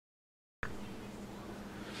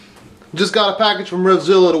Just got a package from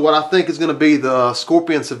Revzilla to what I think is going to be the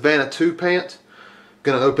Scorpion Savannah pant.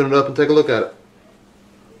 Going to open it up and take a look at it.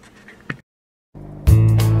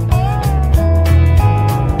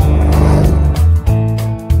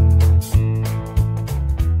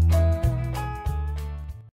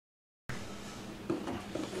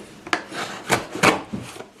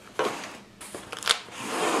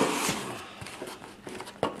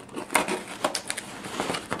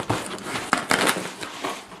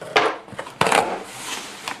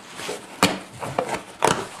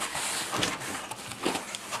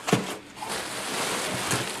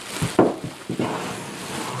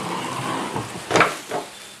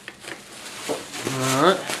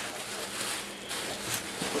 Alright.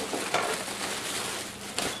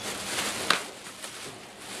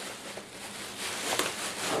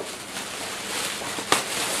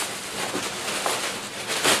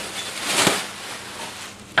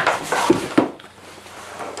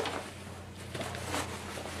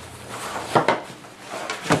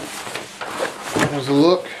 There's a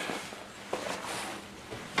look.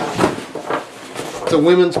 It's a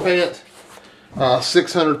women's pant,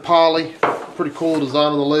 600 poly. Pretty cool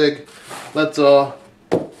design on the leg. Let's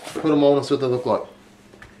put them on and see what they look like.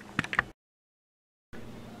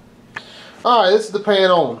 Alright, this is the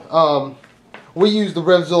pant on. We used the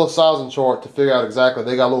Revzilla sizing chart to figure out exactly.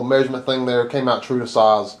 They got a little measurement thing there. Came out true to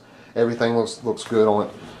size. Everything looks good on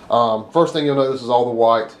it. First thing you'll notice is all the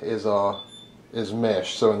white is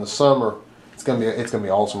mesh. So in the summer, it's gonna be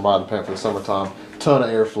awesome riding pant for the summertime. Ton of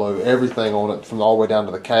airflow. Everything on it, from all the way down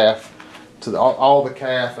to the calf. To all the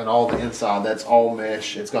calf and all the inside, that's all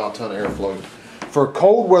mesh. It's got a ton of airflow. For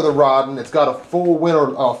cold weather riding, it's got a full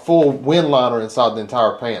wind liner inside the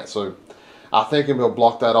entire pant, so I think it'll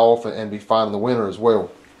block that off and be fine in the winter as well.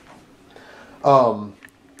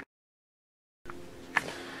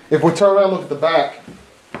 If we turn around and look at the back,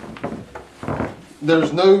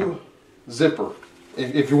 there's no zipper.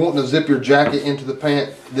 If you're wanting to zip your jacket into the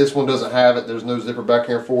pant, this one doesn't have it. There's no zipper back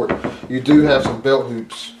here for it. You do have some belt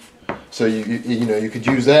hoops. So you could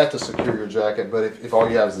use that to secure your jacket, but if all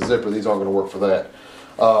you have is the zipper, these aren't going to work for that.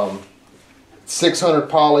 600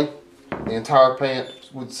 poly, the entire pant,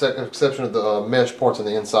 with the exception of the mesh parts on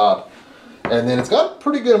the inside. And then it's got a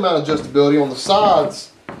pretty good amount of adjustability on the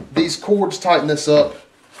sides. These cords tighten this up,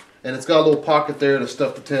 and it's got a little pocket there to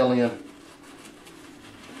stuff the tail in,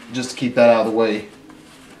 just to keep that out of the way.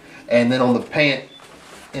 And then on the pant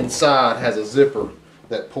inside has a zipper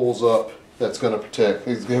that pulls up. That's going to protect.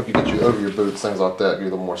 It's going to help you get you over your boots, things like that, give you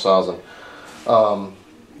a little more sizing. And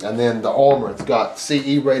then the armor, it's got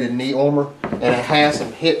CE rated knee armor, and it has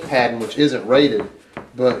some hip padding which isn't rated,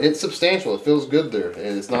 but it's substantial. It feels good there,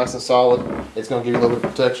 and it's nice and solid. It's going to give you a little bit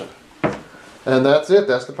of protection. And that's it.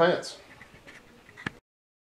 That's the pants.